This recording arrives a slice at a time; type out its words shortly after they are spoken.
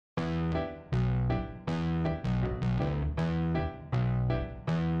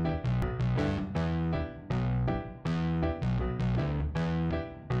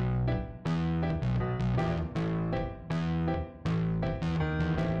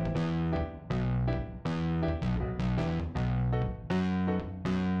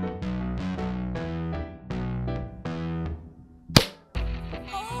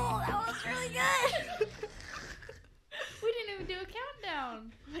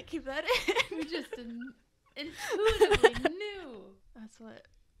keep that in. We just intuitively knew. That's what.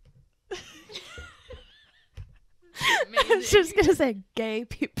 Amazing. I was just gonna say gay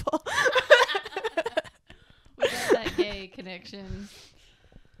people. We got that gay connection.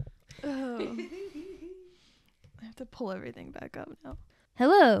 Oh. I have to pull everything back up now.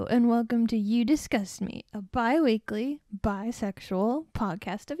 Hello, and welcome to You Disgust Me, a bi-weekly, bisexual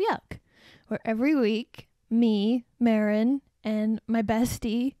podcast of yuck, where every week, me, Marin, and my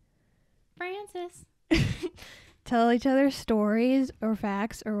bestie, Francis, tell each other stories or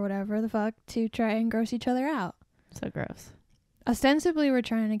facts or whatever the fuck to try and gross each other out. So gross. Ostensibly, we're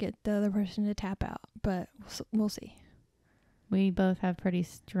trying to get the other person to tap out, but we'll see. We both have pretty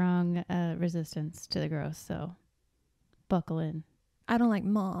strong resistance to the gross, so buckle in. I don't like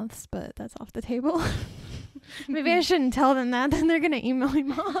moths, but that's off the table. Maybe I shouldn't tell them that, then they're going to email me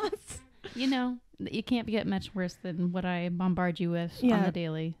moths. You know, you can't get much worse than what I bombard you with on the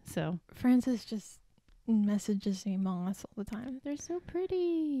daily, so. Francis just messages me moths all the time. They're so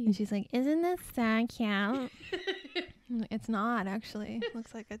pretty. And she's like, isn't this so cute? I'm like, it's not, actually. It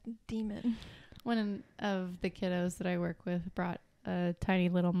looks like a demon. One of the kiddos that I work with brought a tiny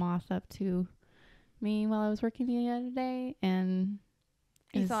little moth up to me while I was working the other day, and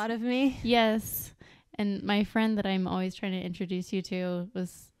You thought of me? Yes. And my friend that I'm always trying to introduce you to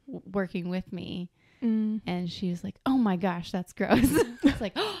was working with me. And she was like, oh my gosh, that's gross. It's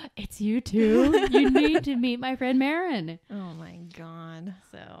like, oh, it's you too. You need to meet my friend Marin. Oh my God.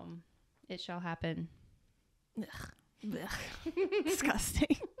 So it shall happen. Ugh.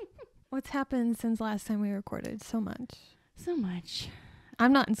 Disgusting. What's happened since last time we recorded? So much. So much.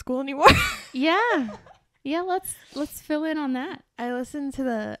 I'm not in school anymore. Yeah. Yeah, let's fill in on that. I listened to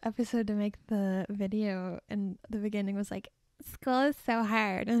the episode to make the video, and the beginning was like, school is so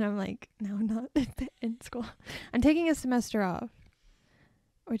hard. And I'm like, no, I'm not in school. I'm taking a semester off,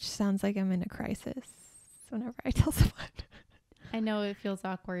 which sounds like I'm in a crisis whenever I tell someone. I know it feels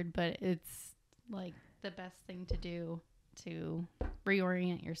awkward, but it's like the best thing to do to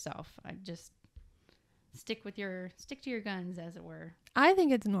reorient yourself. I just stick to your guns, as it were. I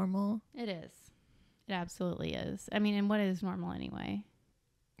think it's normal. It is. It absolutely is. I mean, and what is normal anyway?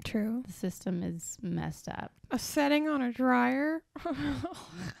 True. The system is messed up. A setting on a dryer.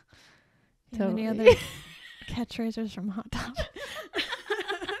 Totally. Any other catchphrases from Hot Topic?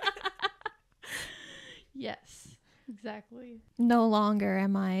 Yes, exactly. No longer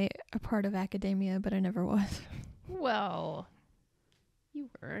am I a part of academia, but I never was. Well, you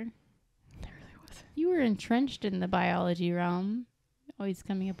were. I really wasn't. You were entrenched in the biology realm, always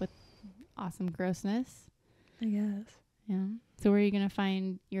coming up with awesome grossness. I guess. Yeah. So where are you going to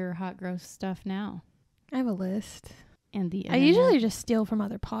find your hot, gross stuff now? I have a list. And the I usually just steal from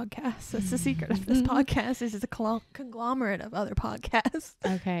other podcasts. That's the secret of this podcast. Is it's a conglomerate of other podcasts.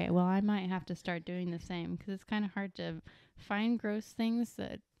 Okay. Well, I might have to start doing the same, because it's kind of hard to find gross things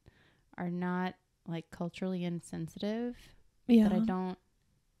that are not like culturally insensitive. Yeah. That I don't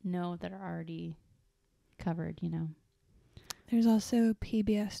know that are already covered, you know. There's also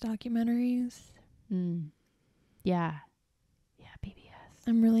PBS documentaries. Yeah. Yeah, PBS.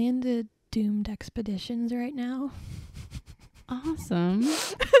 I'm really into doomed expeditions right now. Awesome.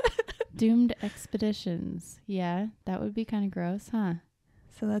 Doomed expeditions. Yeah, that would be kind of gross, huh?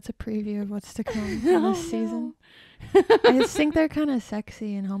 So that's a preview of what's to come this season. I just think they're kind of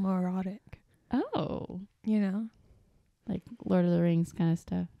sexy and homoerotic. Oh. You know? Like Lord of the Rings kind of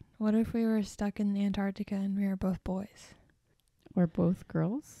stuff. What if we were stuck in Antarctica and we were both boys? Or both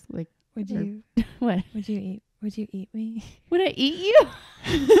girls? Like, Would you? What? Would you eat me? Would I eat you?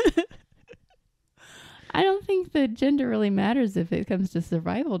 I don't think the gender really matters if it comes to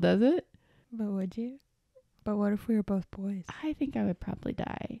survival, does it? But would you? But what if we were both boys? I think I would probably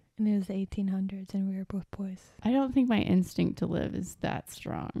die. And it was the 1800s and we were both boys. I don't think my instinct to live is that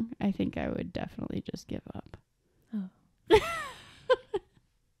strong. I think I would definitely just give up. Oh.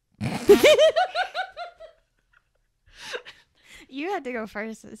 You had to go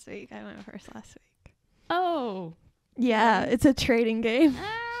first this week. I went first last week. Oh. Yeah, it's a trading game.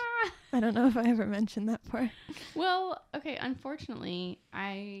 Ah. I don't know if I ever mentioned that part. Well, okay, unfortunately,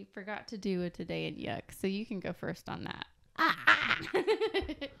 I forgot to do a Today in Yuck, so you can go first on that.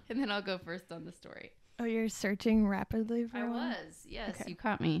 And then I'll go first on the story. Oh, you're searching rapidly for one? was. Yes, Okay. You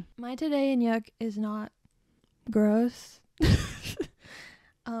caught me. My Today in Yuck is not gross.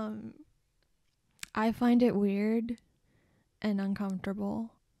 I find it weird and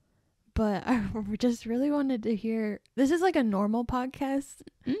uncomfortable, but I just really wanted to hear, this is like a normal podcast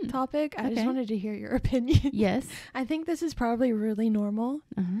topic. I just wanted to hear your opinion. Yes. I think this is probably really normal,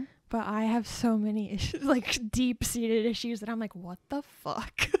 but I have so many issues, like deep-seated issues, that I'm like, what the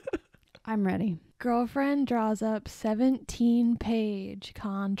fuck? I'm ready. Girlfriend draws up 17-page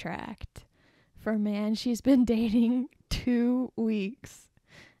contract for man she's been dating 2 weeks,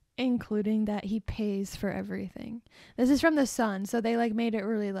 including that he pays for everything. This is from The Sun, so they like made it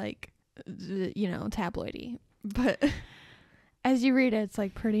really like, tabloidy. But as you read it, it's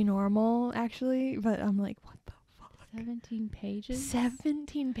like pretty normal actually. But I'm like, what the fuck? 17 pages?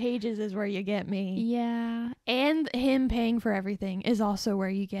 17 pages is where you get me. Yeah. And him paying for everything is also where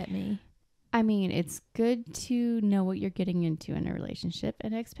you get me. I mean, it's good to know what you're getting into in a relationship,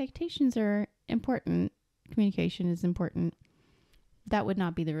 and expectations are important. Communication is important. That would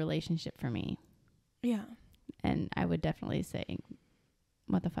not be the relationship for me. Yeah. And I would definitely say,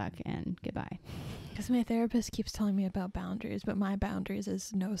 what the fuck, and goodbye. Because my therapist keeps telling me about boundaries, but my boundaries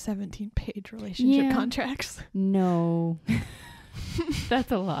is no 17-page relationship contracts. No.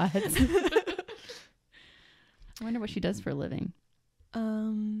 That's a lot. I wonder what she does for a living.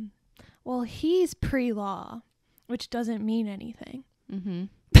 Well, he's pre-law, which doesn't mean anything. Mm-hmm.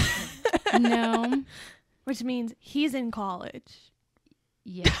 No. Which means he's in college.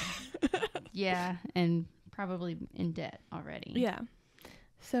 Yeah. Yeah, and probably in debt already. Yeah.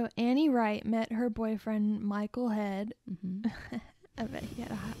 So Annie Wright met her boyfriend Michael Head. Mm-hmm. I bet he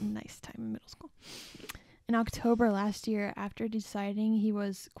had a nice time in middle school. In October last year, after deciding he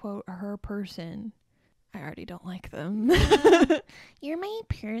was, quote, her person. I already don't like them. You're my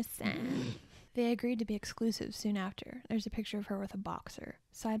person. They agreed to be exclusive soon after. There's a picture of her with a boxer.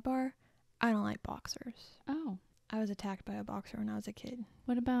 Sidebar, I don't like boxers. Oh. I was attacked by a boxer when I was a kid.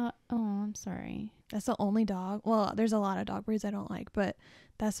 What about, I'm sorry. That's the only dog. Well, there's a lot of dog breeds I don't like, but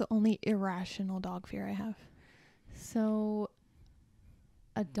that's the only irrational dog fear I have. So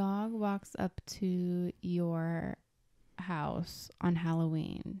a dog walks up to your house on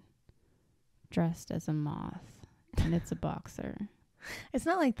Halloween dressed as a moth, and it's a boxer. It's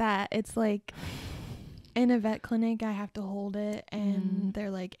not like that. It's like in a vet clinic, I have to hold it, and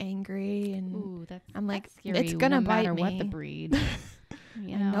they're like angry, and ooh, I'm like, that's scary, it's gonna no bite matter me. what the breed. I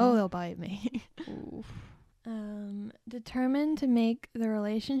know they'll bite me. Oof. Determined to make the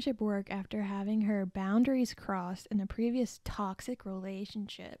relationship work after having her boundaries crossed in a previous toxic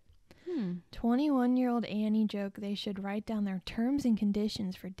relationship. 21-year-old Annie joked they should write down their terms and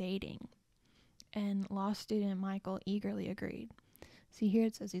conditions for dating. And law student Michael eagerly agreed. See, here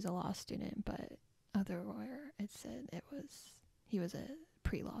it says he's a law student, but otherwhere it said he was a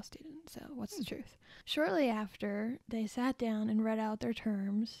pre-law student. So what's the truth? Shortly after, they sat down and read out their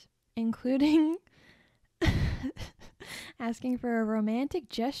terms, including asking for a romantic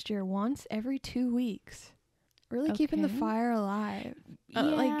gesture once every 2 weeks. Really keeping the fire alive.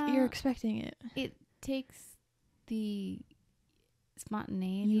 Like you're expecting it. It takes the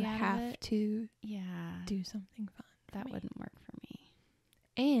spontaneity You out have of it. to Yeah. do something fun. That wouldn't work for me.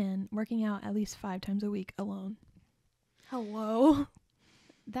 And working out at least 5 times a week alone. Hello?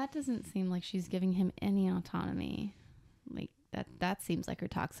 That doesn't seem like she's giving him any autonomy. Like that seems like her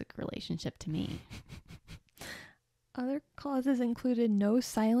toxic relationship to me. Other clauses included no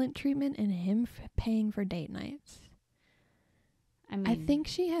silent treatment and him paying for date nights. I think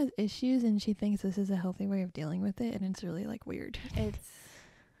she has issues and she thinks this is a healthy way of dealing with it, and it's really like weird. It's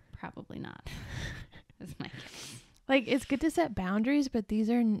probably not. That's my guess. Like, it's good to set boundaries, but these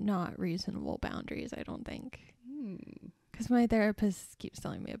are not reasonable boundaries, I don't think. Because my therapist keeps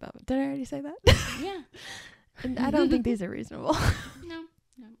telling me about it. Did I already say that? Yeah. And I don't think these are reasonable. No,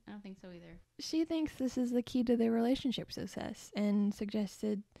 I don't think so either. She thinks this is the key to their relationship success and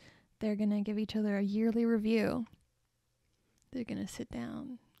suggested they're going to give each other a yearly review. They're going to sit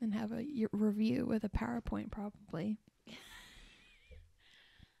down and have a review with a PowerPoint probably.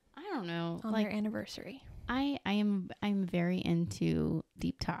 I don't know. On their anniversary. I'm very into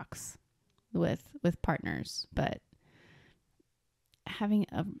deep talks with partners, but having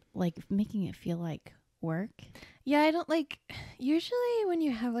making it feel like work. Yeah, I don't like, usually when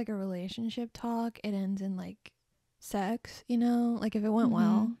you have like a relationship talk, it ends in like sex, like if it went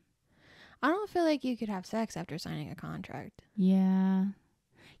well. I don't feel like you could have sex after signing a contract. Yeah.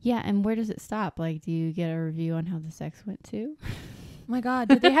 Yeah, and where does it stop? Like, do you get a review on how the sex went too? My God,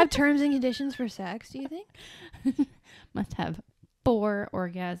 do they have terms and conditions for sex, do you think? Must have 4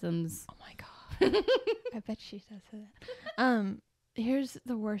 orgasms. Oh my God. I bet she does that. Here's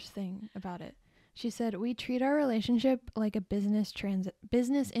the worst thing about it. She said, we treat our relationship like a business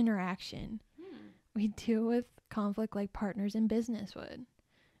interaction. We deal with conflict like partners in business would.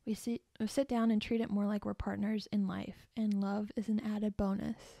 We sit down and treat it more like we're partners in life, and love is an added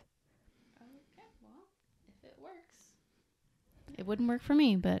bonus. Okay, well, if it works. It wouldn't work for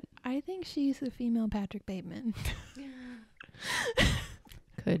me, but I think she's the female Patrick Bateman.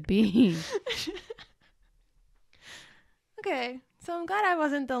 Could be. Okay, so I'm glad I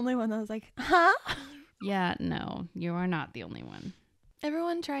wasn't the only one that was like, huh? Yeah, no, you are not the only one.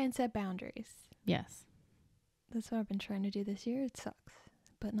 Everyone try and set boundaries. Yes. That's what I've been trying to do this year. It sucks,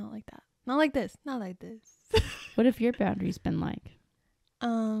 but not like that. Not like this. Not like this. What have your boundaries been like?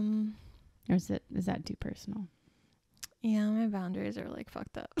 Or is that too personal? Yeah, my boundaries are like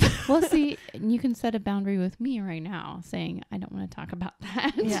fucked up. Well, see, you can set a boundary with me right now saying I don't want to talk about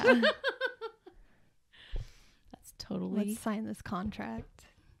that. Yeah. That's totally. Let's sign this contract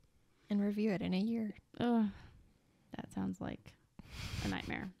and review it in a year. Ugh, that sounds like a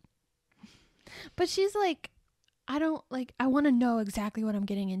nightmare. But she's like, I want to know exactly what I'm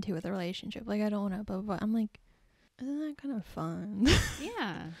getting into with a relationship. Like, I don't want to, blah, blah, blah. I'm like, isn't that kind of fun?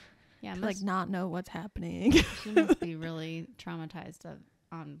 Yeah. Yeah. Like, not know what's happening. She must be really traumatized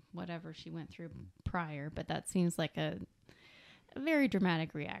on whatever she went through prior, but that seems like a very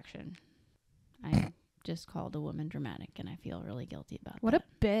dramatic reaction. I just called a woman dramatic, and I feel really guilty about What that.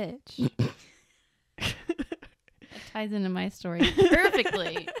 a bitch. It ties into my story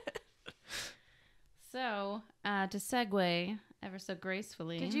perfectly. So, to segue ever so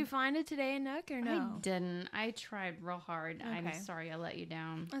gracefully. Did you find it today in Nook or no? I didn't. I tried real hard. Okay. I'm sorry I let you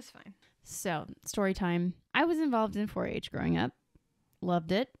down. That's fine. So, story time. I was involved in 4-H growing up.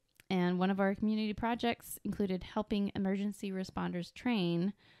 Loved it. And one of our community projects included helping emergency responders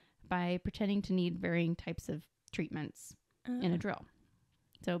train by pretending to need varying types of treatments in a drill.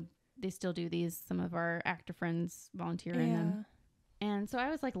 So, they still do these. Some of our actor friends volunteer in them. And so I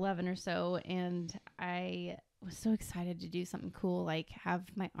was like 11 or so, and I was so excited to do something cool, like have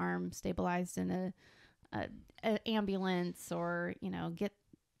my arm stabilized in a ambulance, or get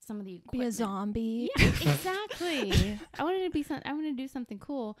some of the equipment. Be a zombie. Yeah, exactly. I wanted to do something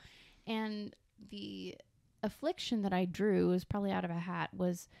cool, and the affliction that I drew was probably out of a hat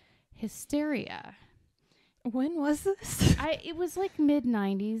was hysteria. When was this? It was like mid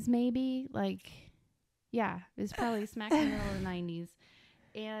 90s, maybe yeah, it was probably smack in the middle of the 90s,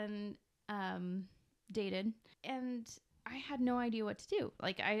 and dated, and I had no idea what to do.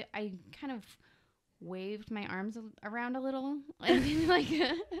 Like I kind of waved my arms around a little, and like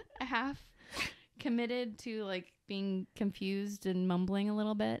half committed to like being confused and mumbling a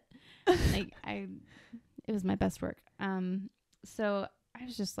little bit. Like it was my best work. So I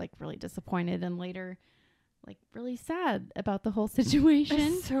was just like really disappointed, and later like really sad about the whole situation.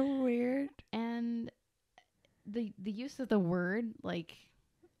 It's so weird. And the use of the word, like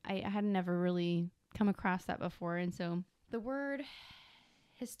I had never really come across that before. And so the word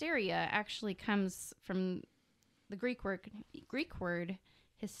hysteria actually comes from the Greek word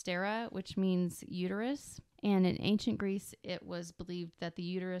hystera, which means uterus. And in ancient Greece, it was believed that the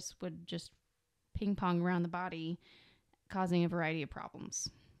uterus would just ping pong around the body, causing a variety of problems.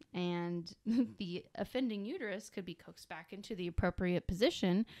 And the offending uterus could be coaxed back into the appropriate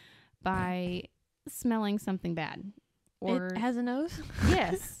position by smelling something bad. Or It has a nose?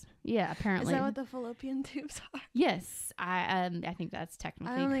 Yes. Yeah, apparently. Is that what the fallopian tubes are? Yes. I think that's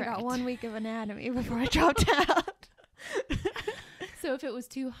technically I only correct. got 1 week of anatomy before I dropped out. So if it was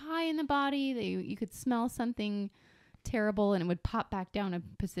too high in the body, you could smell something terrible, and it would pop back down a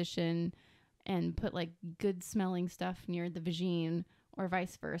position and put like good smelling stuff near the vagine, or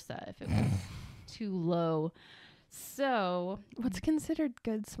vice versa if it was too low. So what's considered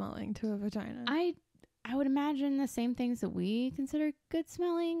good smelling to a vagina? I would imagine the same things that we consider good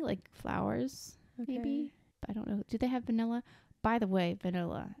smelling, like flowers, maybe. I don't know. Do they have vanilla? By the way,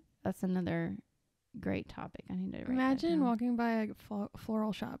 vanilla. That's another great topic. I need to write Imagine that down. walking by a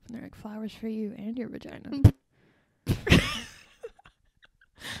floral shop and they're like, flowers for you and your vagina.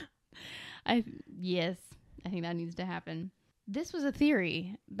 Yes, I think that needs to happen. This was a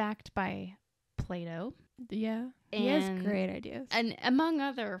theory backed by Plato. Yeah. He has great ideas. And among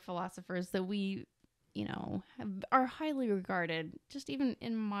other philosophers that we, are highly regarded, just even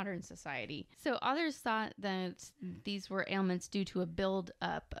in modern society. So others thought that these were ailments due to a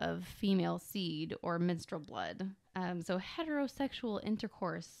buildup of female seed or menstrual blood. So heterosexual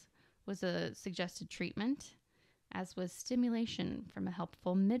intercourse was a suggested treatment, as was stimulation from a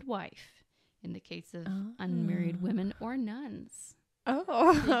helpful midwife in the case of unmarried women or nuns.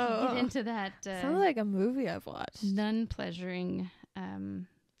 Oh. So you get into that. Sounds like a movie I've watched. Nun-pleasuring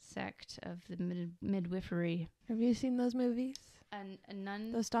sect of the midwifery. Have you seen those movies? A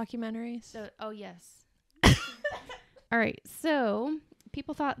nun? Those documentaries? Yes. All right. So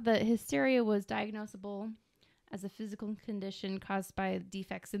people thought that hysteria was diagnosable as a physical condition caused by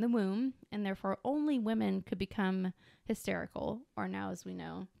defects in the womb, and therefore only women could become hysterical, or now as we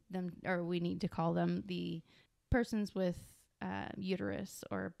know them, or we need to call them, the persons with uterus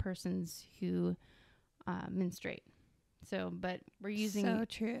or persons who menstruate. So, but we're using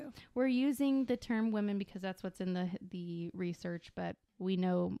We're using the term women because that's what's in the research, but we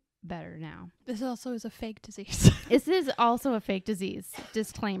know better now. This also is a fake disease. This is also a fake disease.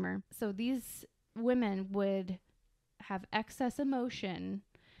 Disclaimer. So these women would have excess emotion,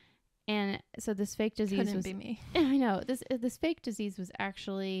 and so this fake disease couldn't be me. I know this fake disease was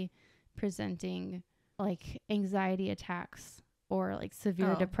actually presenting like anxiety attacks or like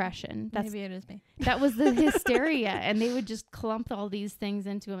severe depression. Maybe it is me. That was the hysteria, and they would just clump all these things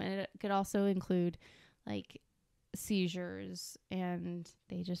into them, and it could also include like seizures, and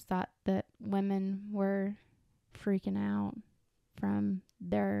they just thought that women were freaking out from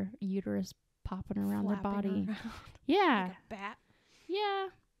their uterus popping around their body. Yeah. Like a bat. Yeah.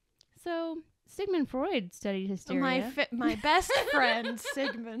 So Sigmund Freud studied hysteria. My best friend,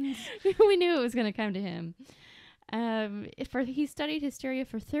 Sigmund. We knew it was going to come to him. He studied hysteria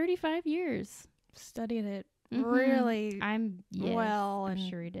for 35 years. Studied it really well. I'm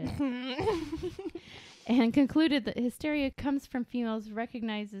sure he did. And concluded that hysteria comes from females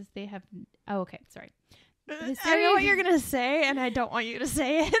recognizes they have... Oh, okay. Sorry. I know what you're going to say, and I don't want you to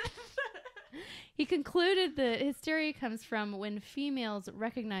say it. He concluded that hysteria comes from when females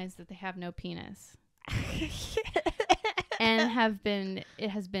recognize that they have no penis. And it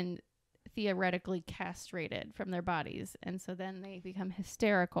has been theoretically castrated from their bodies. And so then they become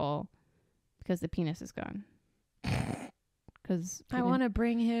hysterical because the penis is gone. Because I want to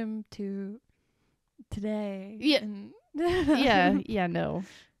bring him to today. Yeah. No.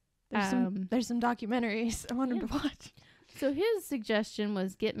 There's some documentaries I want him to watch. So his suggestion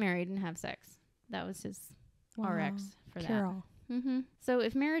was get married and have sex. That was his RX for Carol. that. Mm-hmm. So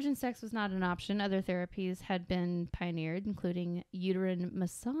if marriage and sex was not an option, other therapies had been pioneered, including uterine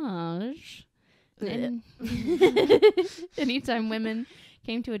massage. And anytime women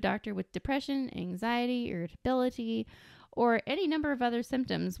came to a doctor with depression, anxiety, irritability, or any number of other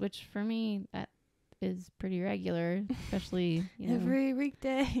symptoms, which for me, that is pretty regular, especially, every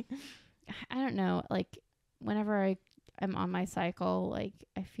weekday. I don't know, like whenever I'm on my cycle, like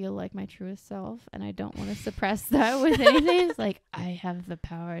I feel like my truest self, and I don't want to suppress that with anything. It's like I have the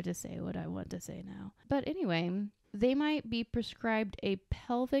power to say what I want to say now. But anyway, they might be prescribed a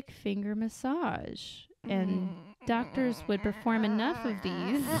pelvic finger massage, and doctors would perform enough of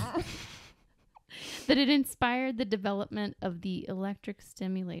these that it inspired the development of the electric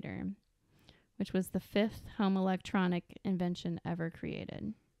stimulator, which was the 5th home electronic invention ever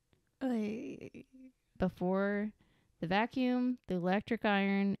created. Before the vacuum, the electric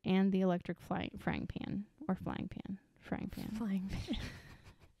iron, and the electric frying pan.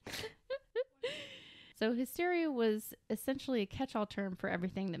 So hysteria was essentially a catch-all term for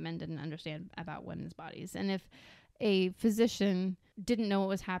everything that men didn't understand about women's bodies. And if a physician didn't know what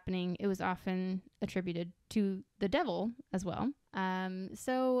was happening, it was often attributed to the devil as well.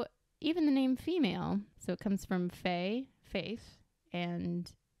 So even the name female, so it comes from faith,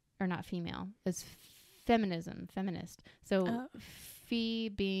 or not female, it's feminism, feminist. So fae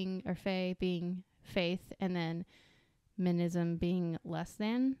being faith, and then minism being less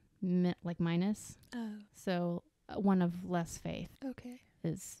than, like minus. So one of less faith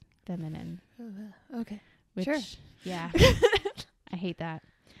is feminine. Okay. Which, sure. Yeah. I hate that.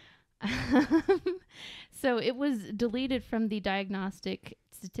 So it was deleted from the Diagnostic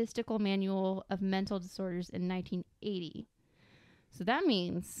Statistical Manual of Mental Disorders in 1980. So that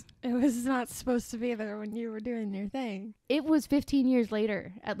means... It was not supposed to be there when you were doing your thing. It was 15 years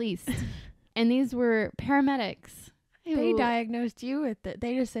later, at least. And these were paramedics. They diagnosed you with it.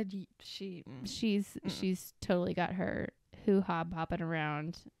 They just said she's totally got her hoo-ha bopping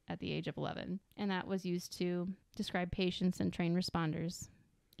around at the age of 11. And that was used to describe patients and train responders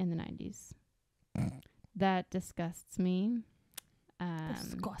in the 90s. That disgusts me.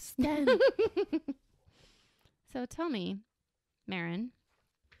 Disgusting. So tell me, Marin,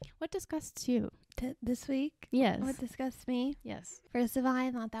 what disgusts you? This week? Yes. What disgusts me? Yes. First of all,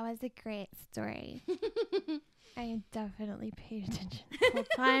 I thought that was a great story. I definitely paid attention the whole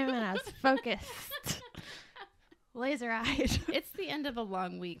time, and I was focused. Laser-eyed. It's the end of a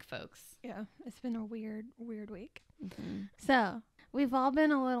long week, folks. Yeah, it's been a weird week. Mm-hmm. So, we've all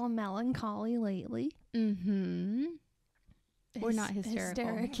been a little melancholy lately. Mm-hmm. We're not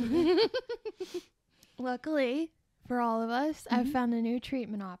hysterical. Luckily, for all of us, I've found a new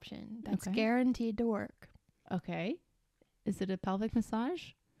treatment option that's guaranteed to work. Okay. Is it a pelvic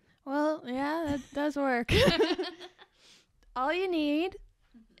massage? Well, yeah, that does work. All you need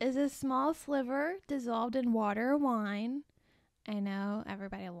is a small sliver dissolved in water or wine. I know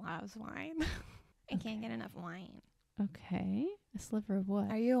everybody loves wine. I can't get enough wine. Okay. A sliver of what?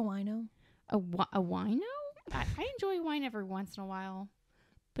 Are you a wino? A wino? I enjoy wine every once in a while,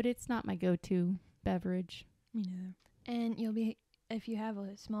 but it's not my go-to beverage. Me neither. And you'll be, if you have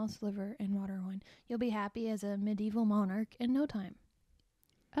a small sliver in water wine, you'll be happy as a medieval monarch in no time.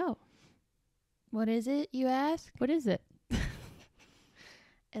 Oh. What is it, you ask? What is it?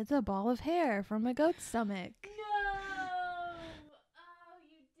 It's a ball of hair from a goat's stomach. No! Oh,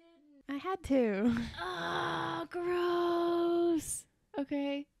 you didn't. I had to. Oh, gross.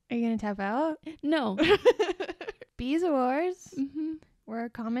 Okay. Are you going to tap out? No. Bezoars Mm-hmm. were a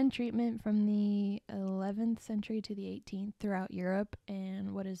common treatment from the 11th century to the 18th throughout Europe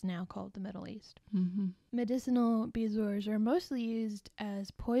and what is now called the Middle East. Mm-hmm. Medicinal bezoars are mostly used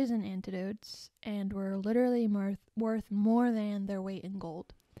as poison antidotes and were literally worth more than their weight in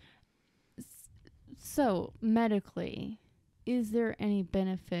gold. So, medically, is there any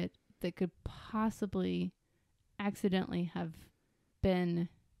benefit that could possibly accidentally have been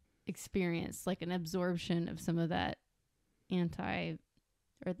experienced, like an absorption of some of that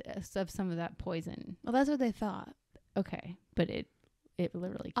of some of that poison? Well, that's what they thought. Okay, but it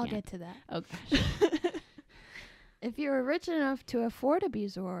literally can't. I'll get to that. Oh, gosh. If you were rich enough to afford a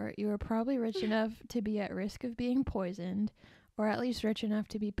bezoar, you were probably rich enough to be at risk of being poisoned, or at least rich enough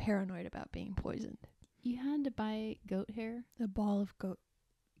to be paranoid about being poisoned. You had to buy goat hair? The ball of goat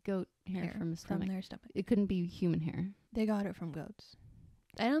Hair from a stomach. from their stomach. It couldn't be human hair. They got it from goats.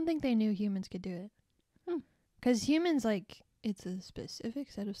 I don't think they knew humans could do it. Oh. Because humans, like, it's a specific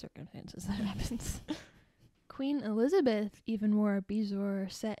set of circumstances that happens. Queen Elizabeth even wore a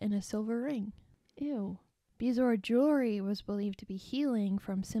bezoar set in a silver ring. Ew. Bezoar jewelry was believed to be healing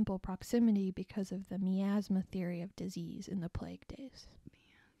from simple proximity because of the miasma theory of disease in the plague days.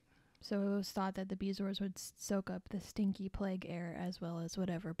 So it was thought that the bezoars would soak up the stinky plague air as well as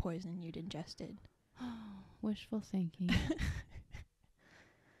whatever poison you'd ingested. Wishful thinking.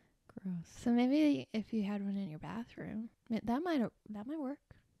 Gross. So maybe if you had one in your bathroom, that might work.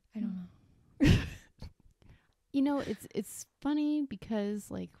 I don't know. You know, it's funny because,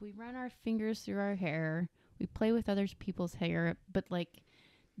 like, we run our fingers through our hair, we play with other people's hair, but, like,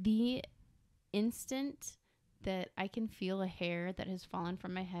 the instant that I can feel a hair that has fallen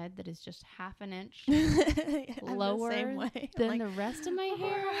from my head that is just half an inch lower than the rest of my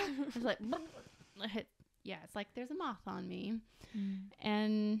hair, it's like, yeah, it's like there's a moth on me,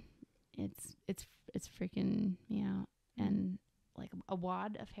 and it's freaking me out, and like a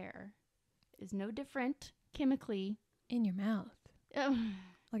wad of hair is no different chemically in your mouth.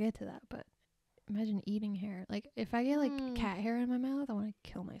 I'll get to that, but imagine eating hair. Like, if I get like cat hair in my mouth, I want to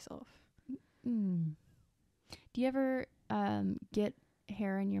kill myself. Do you ever get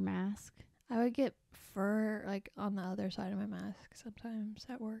hair in your mask? I would get fur like on the other side of my mask sometimes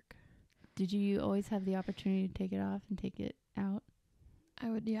at work. Did you always have the opportunity to take it off and take it out? I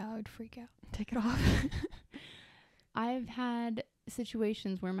would freak out and take it off. I've had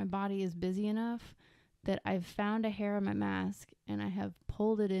situations where my body is busy enough that I've found a hair on my mask and I have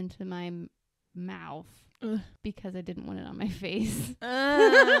pulled it into my mouth because I didn't want it on my face.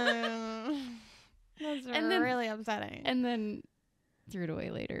 That's really upsetting. And then threw it away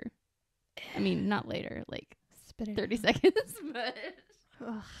later. I mean, not later, like spit it 30 out. seconds, but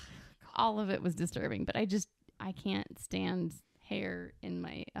all of it was disturbing. But I can't stand hair in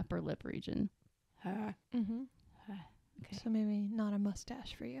my upper lip region. Okay. So maybe not a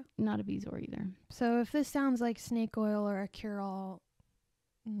mustache for you. Not a bezoar either. So if this sounds like snake oil or a cure-all,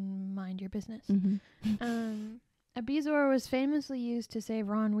 mind your business. A bezoar was famously used to save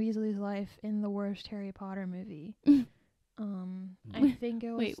Ron Weasley's life in the worst Harry Potter movie. I think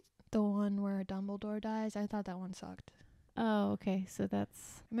it was the one where Dumbledore dies. I thought that one sucked. Oh, okay. So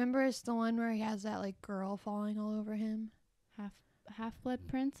that's... Remember, it's the one where he has that like girl falling all over him? Half-Blood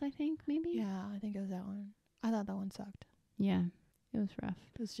Prince, I think, maybe? Yeah, I think it was that one. I thought that one sucked. Yeah, it was rough.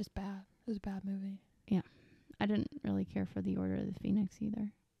 It was just bad. It was a bad movie. Yeah. I didn't really care for the Order of the Phoenix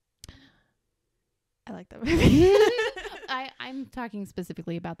either. I like that movie. I'm talking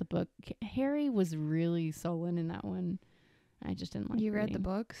specifically about the book. Harry was really sullen in that one. I just didn't like You reading. read the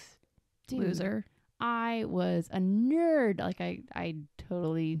books? Dude, Loser. I was a nerd. Like, I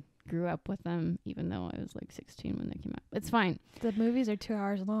totally grew up with them, even though I was like 16 when they came out. It's fine. The movies are 2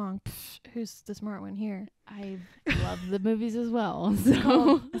 hours long. Pfft, who's the smart one here? I love the movies as well.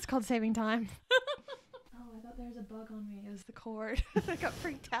 So It's called saving time. Oh, I thought there was a bug on me. It was the cord. I got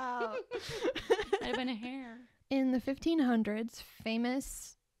freaked out. Might have been a hair. In the 1500s,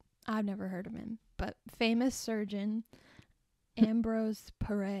 I've never heard of him, but famous surgeon Ambrose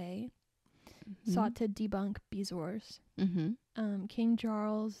Paré sought to debunk bezoars. King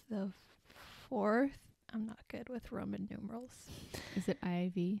Charles the Fourth, I'm not good with Roman numerals. Is it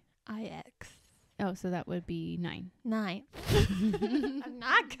IV? IX. Oh, so that would be 9. 9. I'm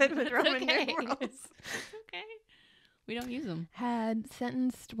not good with Roman numerals. It's okay. We don't use them. Had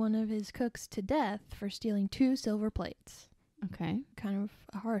sentenced one of his cooks to death for stealing 2 silver plates. Okay. Kind of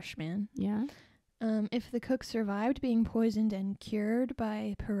harsh, man. Yeah. If the cook survived being poisoned and cured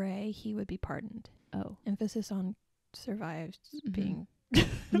by Pare, he would be pardoned. Oh. Emphasis on survived being.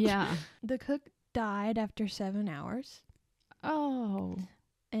 Yeah. The cook died after 7 hours. Oh.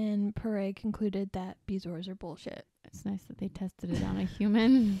 And Pare concluded that bezoars are bullshit. It's nice that they tested it on a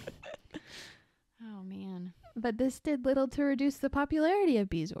human. Oh, man. But this did little to reduce the popularity of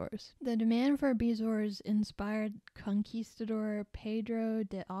bezoars. The demand for bezoars inspired conquistador Pedro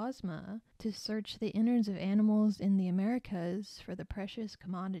de Osma to search the innards of animals in the Americas for the precious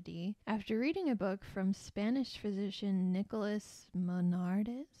commodity. After reading a book from Spanish physician Nicolas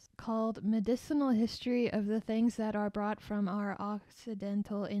Monardes called Medicinal History of the Things That Are Brought from Our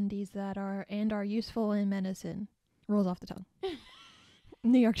Occidental Indies That Are and Are Useful in Medicine. Rolls off the tongue.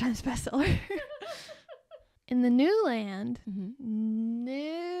 New York Times bestseller. In the new land, new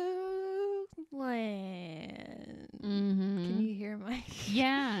land. Can you hear my?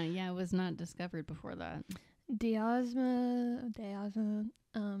 Yeah, it was not discovered before that. Diosma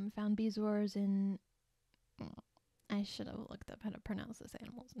found bezoars in. I should have looked up how to pronounce this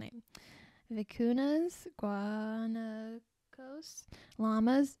animal's name. Vicunas, guanacos,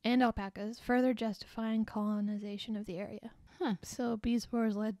 llamas, and alpacas, further justifying colonization of the area. Huh. So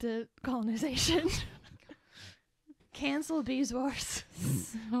bezoars led to colonization. Cancel bezoars.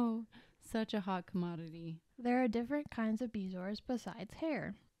 So, such a hot commodity. There are different kinds of bezoars besides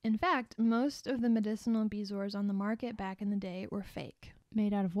hair. In fact, most of the medicinal bezoars on the market back in the day were fake.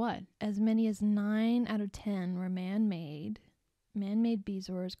 Made out of what? As many as 9 out of 10 were man-made. Man-made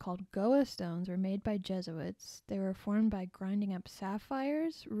bezoars called Goa stones were made by Jesuits. They were formed by grinding up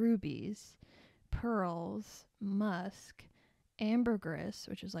sapphires, rubies, pearls, musk, ambergris,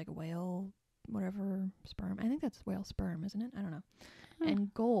 which is like whale, whatever sperm. I think that's whale sperm, isn't it? I don't know.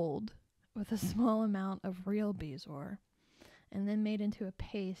 And gold with a small amount of real bezoar. And then made into a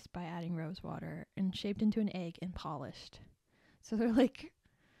paste by adding rose water and shaped into an egg and polished. So they're like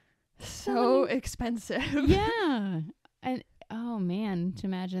so expensive. Yeah. And oh man, to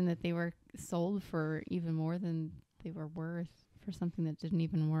imagine that they were sold for even more than they were worth for something that didn't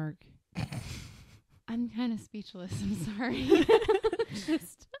even work. I'm kind of speechless. I'm sorry.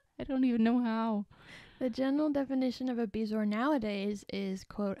 I don't even know how. The general definition of a bezoar nowadays is,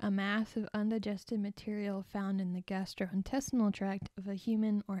 quote, a mass of undigested material found in the gastrointestinal tract of a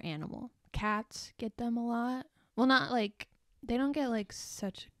human or animal. Cats get them a lot. Well, not like, they don't get like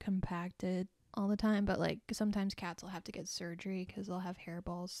such compacted all the time, but like sometimes cats will have to get surgery because they'll have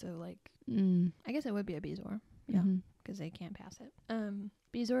hairballs. So like, I guess it would be a bezoar. Yeah, because they can't pass it.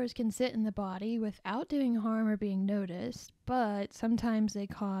 Bezoars can sit in the body without doing harm or being noticed, but sometimes they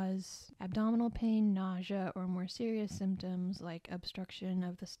cause abdominal pain, nausea, or more serious symptoms like obstruction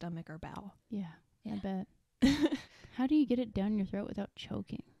of the stomach or bowel. Yeah. I bet. How do you get it down your throat without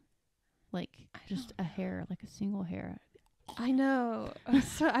choking? Like just a hair, like a single hair. I know.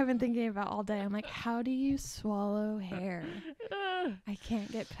 So I've been thinking about all day. I'm like, how do you swallow hair? I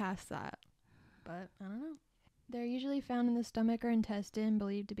can't get past that. But I don't know. They're usually found in the stomach or intestine,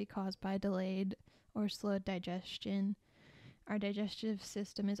 believed to be caused by delayed or slowed digestion. Our digestive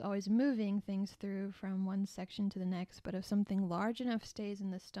system is always moving things through from one section to the next, but if something large enough stays in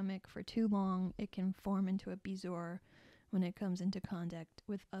the stomach for too long, it can form into a bezoar when it comes into contact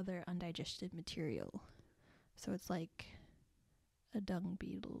with other undigested material. So it's like a dung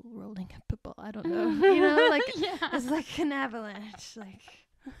beetle rolling up a ball. I don't know. You know, like it's like an avalanche. Like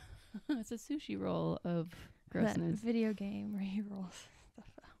it's a sushi roll of grossness. That video game where he rolls stuff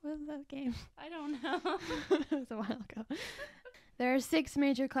out. What is that game? I don't know. It was a while ago. There are 6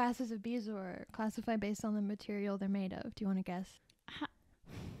 major classes of bezoar, classified based on the material they're made of. Do you want to guess?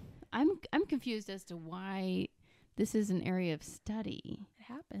 I'm confused as to why this is an area of study. It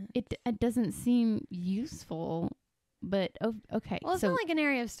happens. It doesn't seem useful, but okay. Well, it's not like an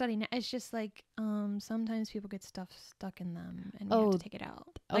area of study. It's just like sometimes people get stuff stuck in them and we have to take it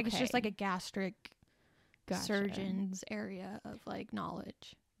out. Like it's just like a gastric surgeon's area of like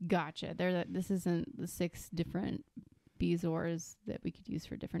knowledge. Gotcha. This isn't the 6 different bezoars that we could use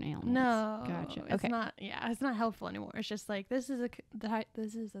for different animals. No, gotcha. It's not. Yeah, it's not helpful anymore. It's just like this is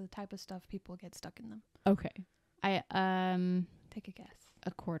the type of stuff people get stuck in them. Okay. I take a guess.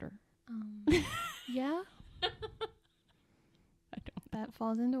 A quarter. Yeah. I don't know. That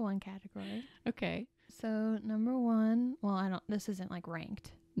falls into one category. Okay. So number one, well, this isn't like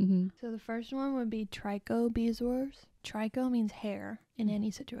ranked. Mm-hmm. So the first one would be trichobezoars. Tricho means hair in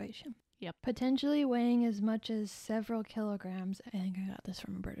any situation. Yep. Potentially weighing as much as several kilograms. I think I got this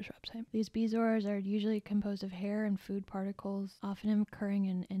from a British website. These bezoars are usually composed of hair and food particles, often occurring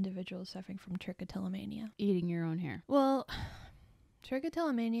in individuals suffering from trichotillomania. Eating your own hair. Well,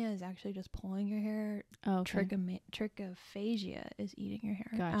 trichotillomania is actually just pulling your hair. Oh, okay. Trichophagia is eating your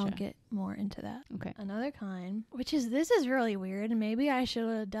hair. Gotcha. I'll get more into that. Okay. Another kind, this is really weird, and maybe I should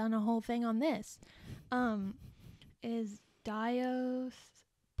have done a whole thing on this, is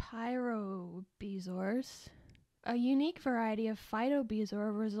Pyrobezoars, a unique variety of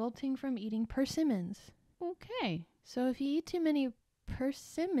phytobezoar resulting from eating persimmons. Okay. So if you eat too many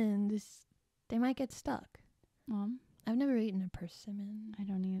persimmons, they might get stuck. I've never eaten a persimmon. I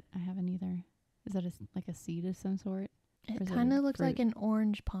haven't either. Is that like a seed of some sort? It kind of looks like an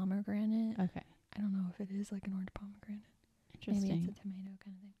orange pomegranate. Okay. I don't know if it is like an orange pomegranate. Interesting. Maybe it's a tomato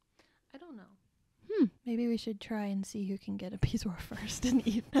kind of thing. I don't know. Maybe we should try and see who can get a bezoar first and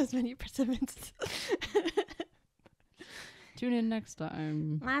eat as many persimmons. Tune in next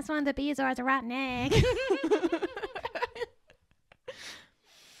time. Last one, the bezoar's a rotten egg.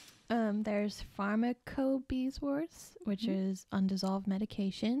 There's pharmacobezoars, which is undissolved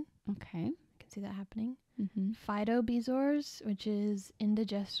medication. Okay. I can see that happening. Mm-hmm. Phytobezoars, which is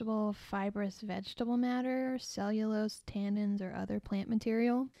indigestible fibrous vegetable matter, cellulose, tannins, or other plant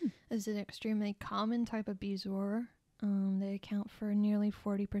material. This is an extremely common type of bezoar. They account for nearly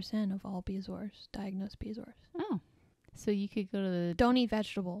 40% of all bezoars, diagnosed bezoars. Oh. So you could go to the... Don't eat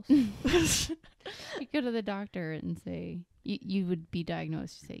vegetables. You go to the doctor and say... You would be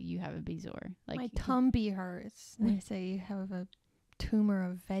diagnosed. You say you have a bezoar. Like my tummy hurts. They say you have a tumor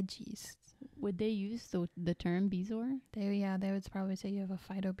of veggies. Would they use the term bezoar? They would probably say you have a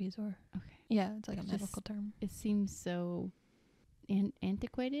phytobezoar. Okay. Yeah, it's like a medical term. It seems so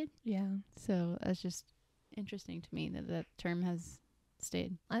antiquated. Yeah. So that's just interesting to me that term has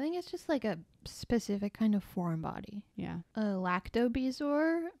stayed. I think it's just like a specific kind of foreign body. Yeah. A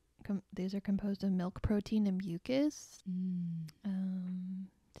lactobezoar. These are composed of milk protein and mucus.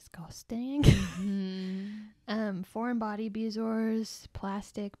 Disgusting. Foreign body bezoars,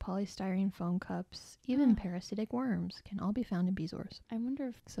 plastic, polystyrene foam cups, even parasitic worms can all be found in bezoars. I wonder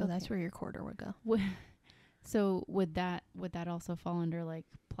if that's where your quarter would go. So would that also fall under like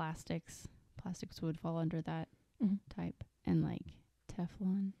plastics? Plastics would fall under that type, and like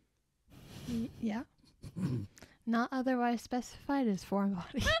Teflon. Yeah. Not otherwise specified as foreign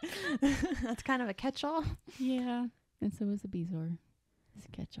body. That's kind of a catch-all. Yeah. And so is a bezoar. It's a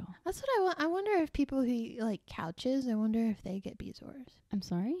catch-all. That's what I want. I wonder if people who eat, like couches, I wonder if they get bezoars. I'm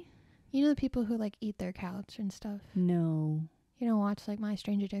sorry? You know the people who like eat their couch and stuff? No. You don't watch like My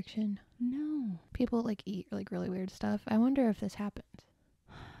Strange Addiction? No. People like eat like really weird stuff. I wonder if this happens.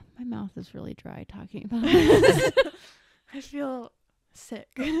 My mouth is really dry talking about it. I feel sick.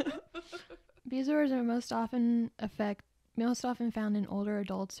 Bezoars are most often found in older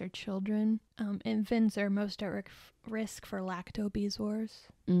adults or children. Infants are most at risk for lactobezoars,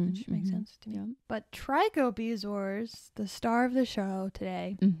 which makes sense to me. Yep. But trichobezoars, the star of the show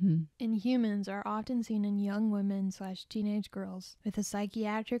today, in humans are often seen in young women/teenage girls with a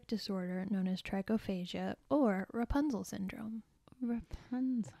psychiatric disorder known as trichophagia or Rapunzel syndrome.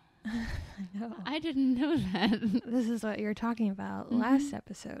 Rapunzel. I know. I didn't know that. This is what you were talking about last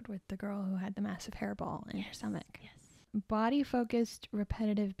episode with the girl who had the massive hairball in her stomach. Yes. Body-focused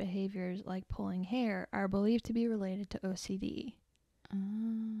repetitive behaviors like pulling hair are believed to be related to OCD.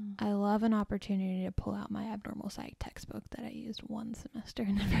 I love an opportunity to pull out my abnormal psych textbook that I used one semester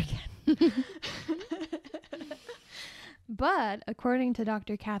and never again. But according to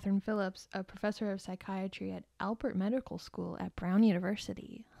Dr. Catherine Phillips, a professor of psychiatry at Alpert Medical School at Brown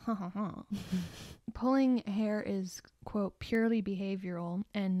University, pulling hair is, quote, purely behavioral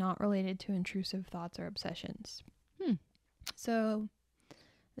and not related to intrusive thoughts or obsessions. So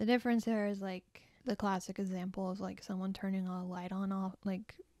the difference there is like the classic example of like someone turning a light on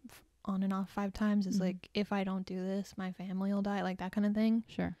and off 5 times is like, if I don't do this, my family will die, like that kind of thing.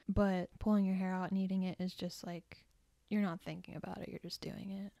 Sure. But pulling your hair out and eating it is just like, you're not thinking about it, you're just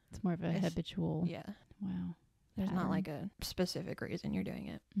doing it. It's more of a habitual. Yeah. Wow. There's pattern. not like a specific reason you're doing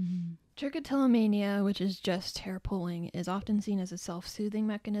it. Trichotillomania, which is just hair pulling, is often seen as a self-soothing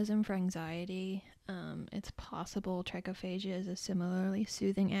mechanism for anxiety. It's possible trichophagia is a similarly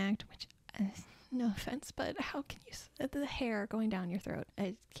soothing act, which, no offense, but how can you, the hair going down your throat?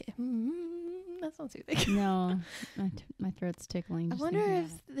 That's not soothing. No, my throat's tickling. I just wonder thinking if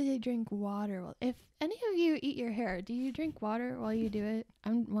about it. they drink water. If any of you eat your hair, do you drink water while you do it?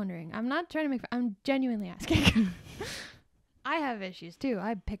 I'm wondering. I'm not trying to make. I'm genuinely asking. I have issues too.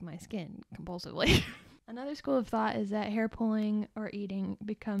 I pick my skin compulsively. Another school of thought is that hair pulling or eating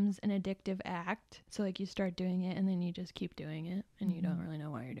becomes an addictive act. So like you start doing it and then you just keep doing it and you don't really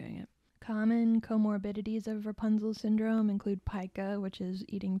know why you're doing it. Common comorbidities of Rapunzel syndrome include pica, which is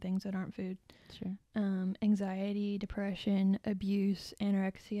eating things that aren't food. Sure. Anxiety, depression, abuse,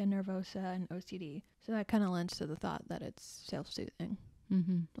 anorexia nervosa, and OCD. So that kind of lends to the thought that it's self-soothing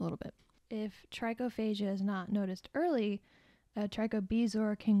a little bit. If trichophagia is not noticed early, a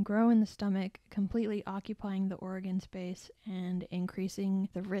trichobezoar can grow in the stomach, completely occupying the organ space and increasing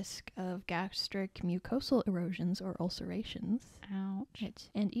the risk of gastric mucosal erosions or ulcerations. Ouch.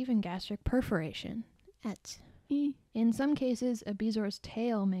 And even gastric perforation. E. In some cases, a bezoar's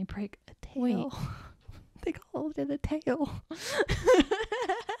tail may break a tail. Wait. They called it a tail.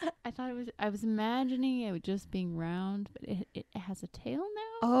 I was imagining it just being round, but it has a tail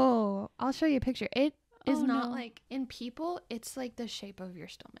now? Oh, I'll show you a picture. It is not no. like, in people, it's like the shape of your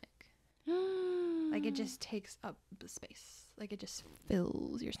stomach. Like it just takes up the space. Like it just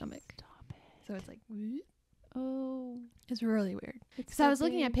fills your stomach. Stop it. So it's like, Oh. it's really weird. It's So I was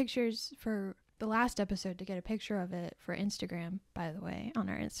looking at pictures for the last episode to get a picture of it for Instagram, by the way. On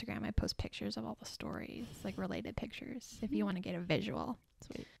our Instagram, I post pictures of all the stories, like related pictures, if you want to get a visual.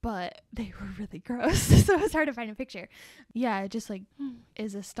 Sweet. But they were really gross, so it was hard to find a picture. Yeah, it just like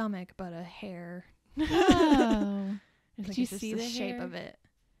is a stomach, but a hair. Oh. It's Did like you it's just see the the shape hair? of it.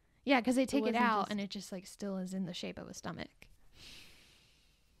 Yeah, because they take it wasn't out just- and it just like still is in the shape of a stomach.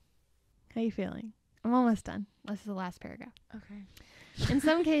 How you feeling? I'm almost done. This is the last paragraph. Okay. In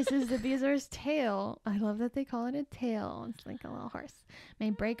some cases, the bezoar's tail, I love that they call it a tail, it's like a little horse, may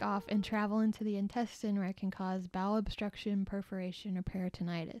break off and travel into the intestine where it can cause bowel obstruction, perforation, or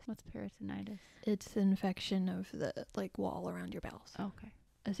peritonitis. What's peritonitis? It's an infection of the like wall around your bowels. Okay.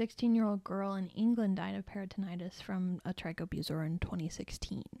 A 16-year-old girl in England died of peritonitis from a trichobezoar in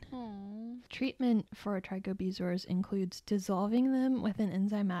 2016. Oh. Treatment for trichobezoars includes dissolving them with an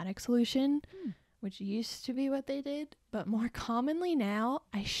enzymatic solution, which used to be what they did, but more commonly now,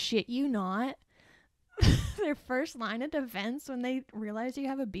 I shit you not, their first line of defense when they realize you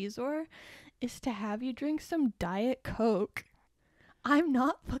have a bezoar is to have you drink some Diet Coke. I'm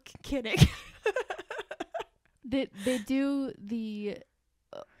not fucking kidding. They do the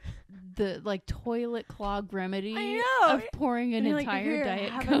like toilet clog remedy I know. of pouring an And you're like, entire "Here, Diet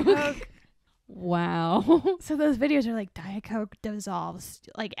have Coke. a Coke." Wow. So those videos are like, Diet Coke dissolves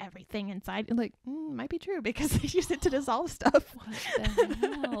like everything inside. And like, might be true because they use it to dissolve stuff. What the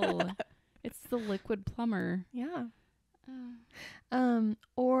hell? It's the liquid plumber. Yeah.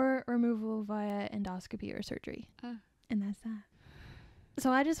 Or removal via endoscopy or surgery. And that's that.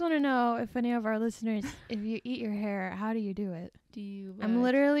 So I just want to know if any of our listeners, if you eat your hair, how do you do it? Do you I'm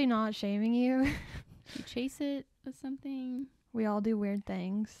literally not shaming you. you chase it with something? We all do weird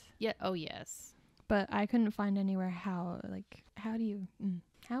things. Yeah. Oh yes. But I couldn't find anywhere how do you,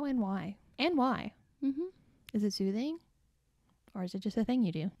 how and why? And why? Mm-hmm. Is it soothing? Or is it just a thing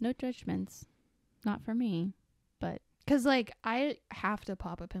you do? No judgments. Not for me, but Because, like, I have to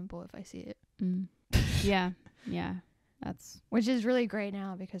pop a pimple if I see it. yeah. Yeah. That's Which is really great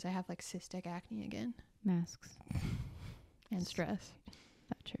now because I have, like, cystic acne again. masks. And stress.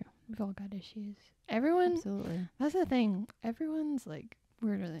 That's true. We've all got issues. Everyone, Absolutely. that's the thing. Everyone's, like,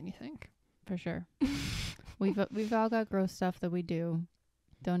 weirder than you think. For sure. We've all got gross stuff that we do.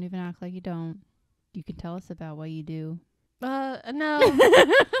 Don't even act like you don't. You can tell us about what you do. No.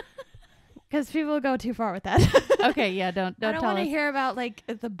 Because people go too far with that. Okay, yeah, don't I don't tell want to us. hear about, like,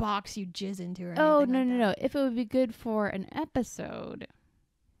 the box you jizz into or anything. Oh, like no. that. If it would be good for an episode,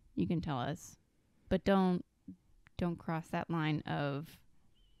 you can tell us. But don't cross that line of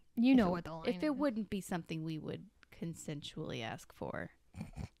You know what the line if is. it wouldn't be something we would consensually ask for.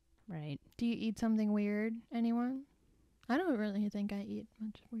 Right. Do you eat something weird, anyone? I don't really think I eat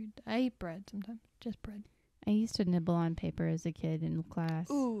much weird. I eat bread sometimes. Just bread. I used to nibble on paper as a kid in class.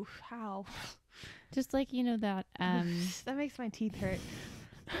 Ooh, how? Just like, that That makes my teeth hurt.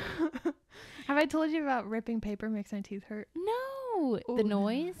 Have I told you about ripping paper makes my teeth hurt? No, the Ooh.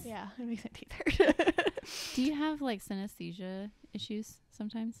 noise. Yeah, it makes my teeth hurt. Do you have like synesthesia issues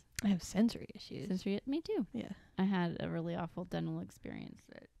sometimes? I have sensory issues. Me too. Yeah. I had a really awful dental experience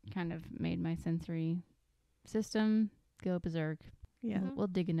that kind of made my sensory system go berserk. Yeah. We'll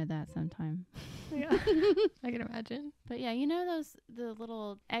dig into that sometime. Yeah. I can imagine. But yeah, the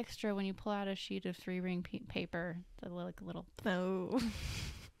little extra when you pull out a sheet of 3-ring paper, the little No.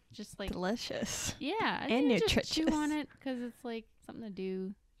 just like delicious. Yeah, and nutritious. Just chew on it because it's like something to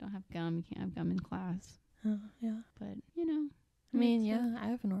do. Don't have gum. You can't have gum in class. Oh yeah, but you know. I mean, yeah, I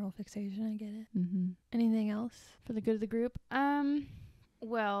have an oral fixation. I get it. Mm-hmm. Anything else for the good of the group?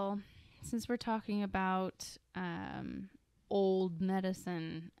 Well, since we're talking about old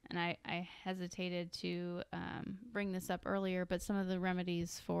medicine, and I hesitated to bring this up earlier, but some of the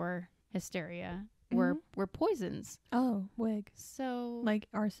remedies for hysteria were poisons. Oh, wig. So like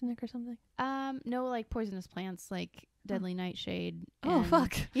arsenic or something? No, like poisonous plants, like deadly nightshade. Oh,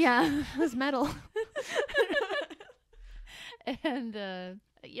 fuck. Yeah, it was metal. And a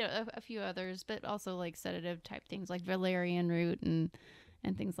few others, but also like sedative type things like valerian root and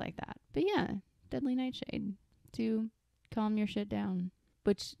things like that. But yeah, deadly nightshade to calm your shit down,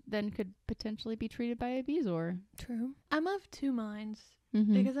 which then could potentially be treated by a bezoar. True. I'm of two minds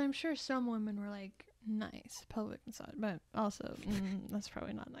because I'm sure some women were like, nice pelvic massage, but also that's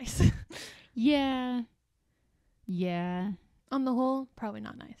probably not nice. Yeah. On the whole, probably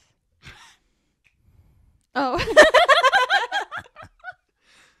not nice. Oh.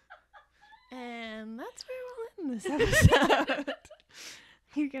 And that's where we'll end this episode.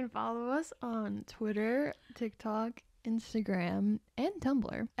 You can follow us on Twitter, TikTok, Instagram, and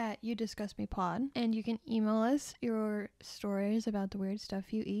Tumblr at You Disgust Me Pod. And you can email us your stories about the weird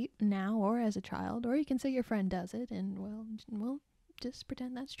stuff you eat now or as a child. Or you can say your friend does it and, well, we'll just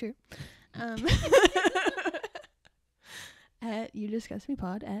pretend that's true. At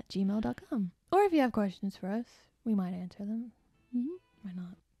youdisgustmepod@gmail.com. Or if you have questions for us, we might answer them. Why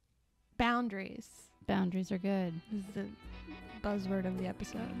not? Boundaries. Boundaries are good. This is the buzzword of the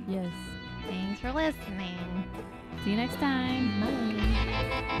episode. Yes. Thanks for listening. See you next time.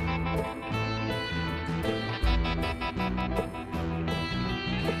 Bye.